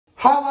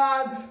Hi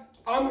lads,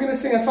 I'm going to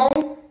sing a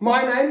song.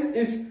 My name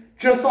is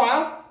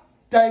Josiah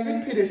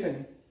David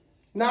Peterson.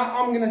 Now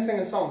I'm going to sing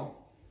a song.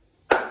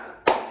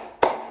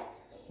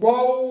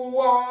 Whoa,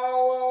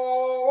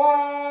 whoa,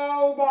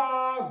 whoa,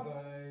 whoa,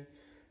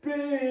 baby,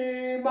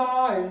 be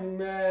my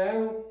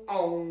man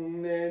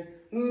on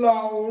it,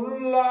 low,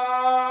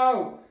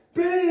 low,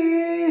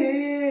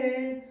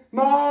 be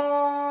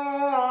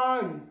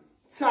my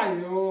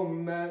child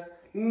man,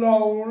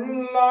 low,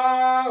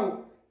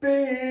 low,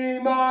 be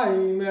my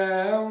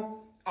man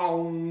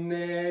on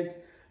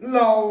it,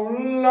 low,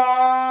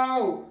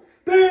 low,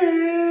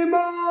 be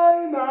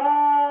my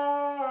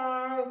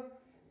man,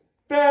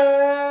 be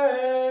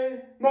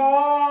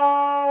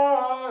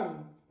my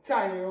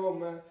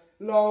child man,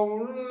 low,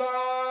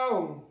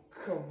 low,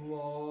 come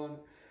on,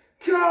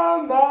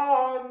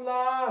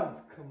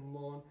 lads, come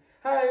on,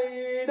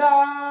 hey,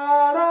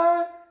 da,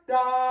 da,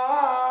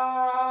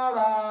 da, da,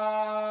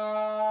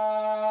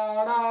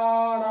 da,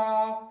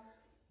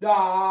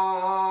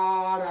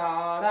 da,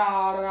 da,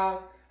 da, da,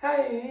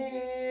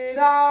 hey,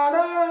 da,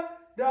 da,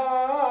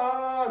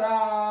 da, da,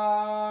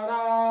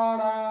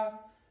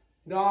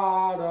 da,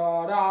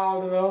 da, da,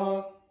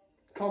 da,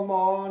 come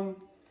on,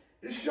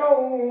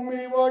 show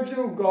me what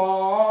you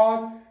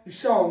got,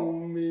 show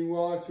me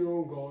what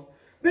you got,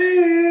 be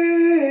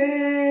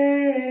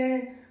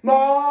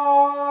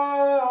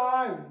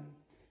my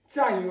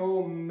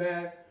child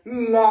man,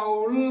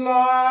 low,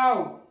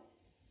 low.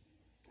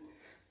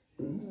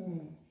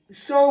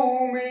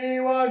 Show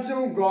me what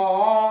you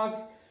got,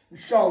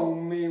 show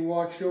me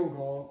what you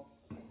got.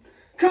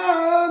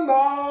 Come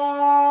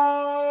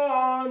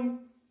on,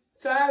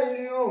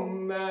 child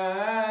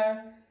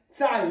man,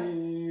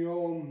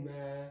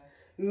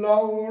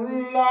 low,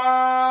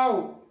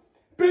 low.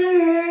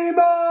 Be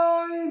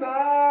my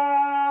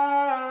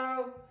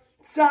man,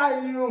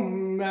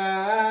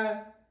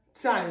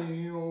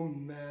 child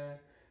man,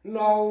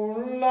 low,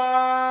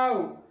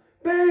 low.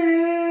 Be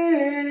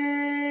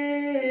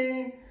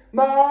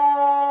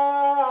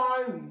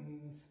my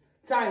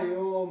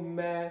child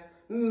man,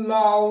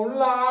 low,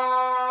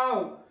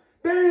 low.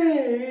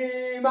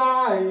 Be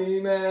my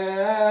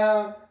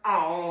man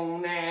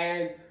on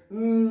it,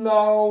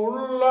 low,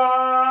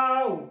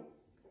 low.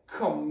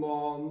 Come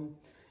on,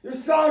 you're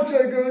such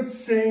a good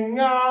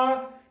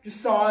singer,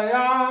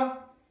 Josiah.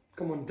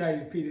 Come on,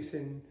 David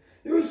Peterson.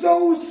 You're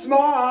so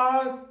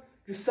smart,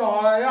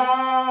 Josiah.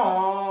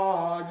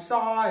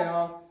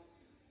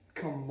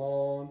 Come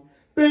on,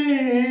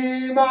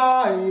 be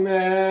my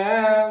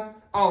man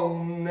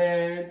on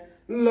it,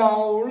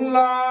 low,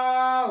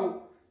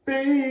 low.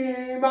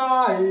 Be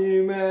my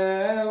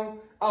man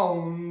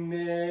on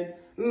it,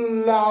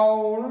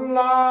 low,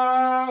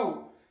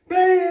 low.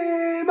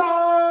 Be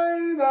my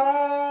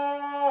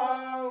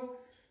man,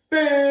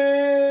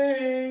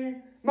 be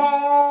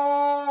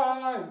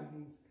my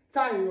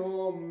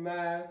child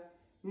man,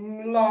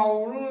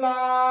 low,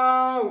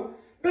 low.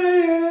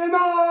 Be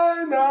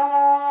my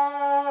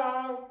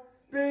man,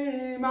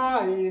 be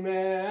my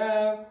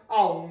man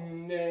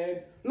on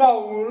it,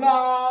 low,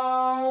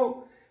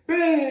 low.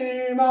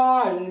 Be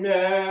my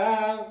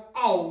man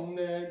on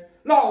it,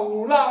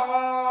 low,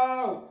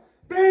 low.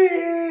 Be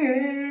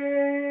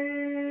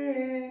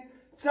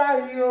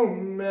child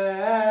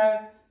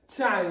man,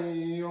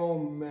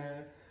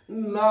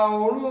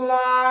 low,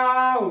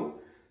 low.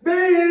 Be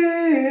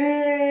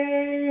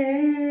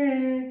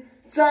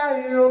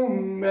child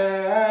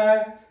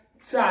man,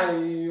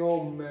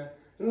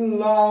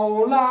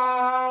 low,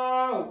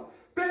 low.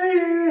 Be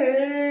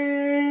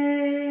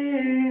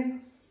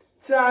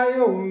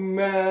child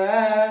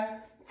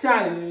man,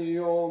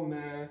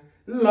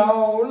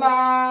 low,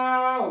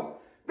 low.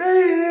 Be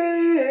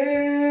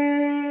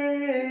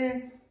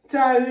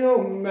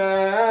child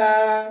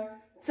man,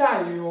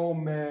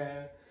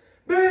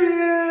 be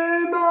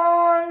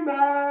my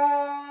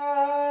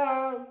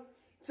man,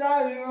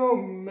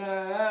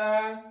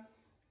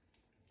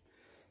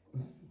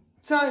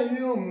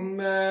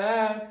 child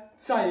man,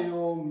 low,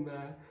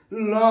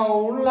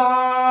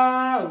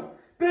 low.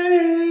 Be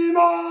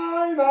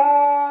my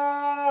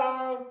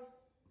man,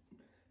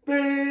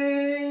 be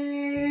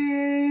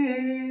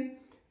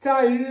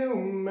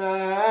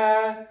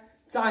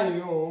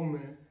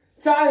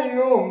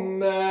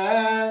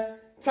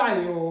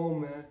child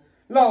man,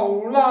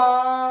 low,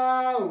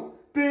 low.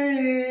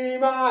 Be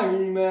my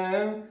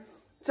man,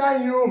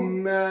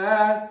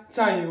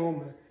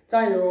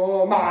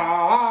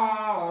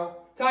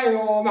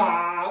 child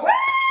man. Woo!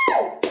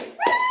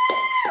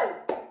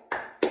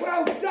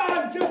 Well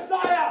done,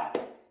 Josiah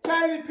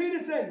David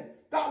Peterson.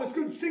 That was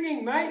good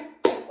singing, mate.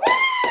 Woo!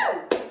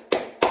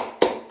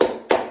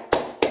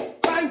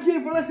 Thank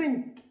you for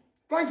listening.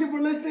 Thank you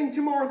for listening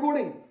to my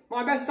recording.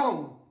 My best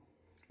song.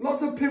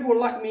 Lots of people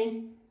like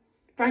me.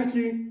 Thank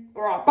you.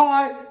 Alright,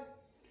 bye.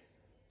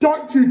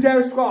 Don't you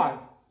dare subscribe.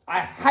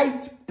 I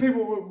hate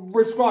people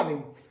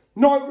rescribing.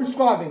 No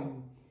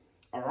rescribing.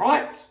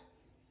 Alright?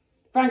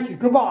 Thank you.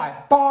 Goodbye.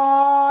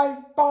 Bye.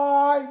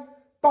 Bye.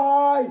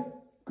 Bye.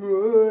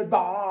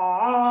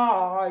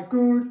 Goodbye.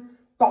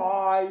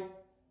 Goodbye.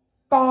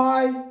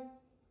 Bye.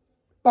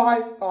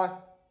 Bye. Bye.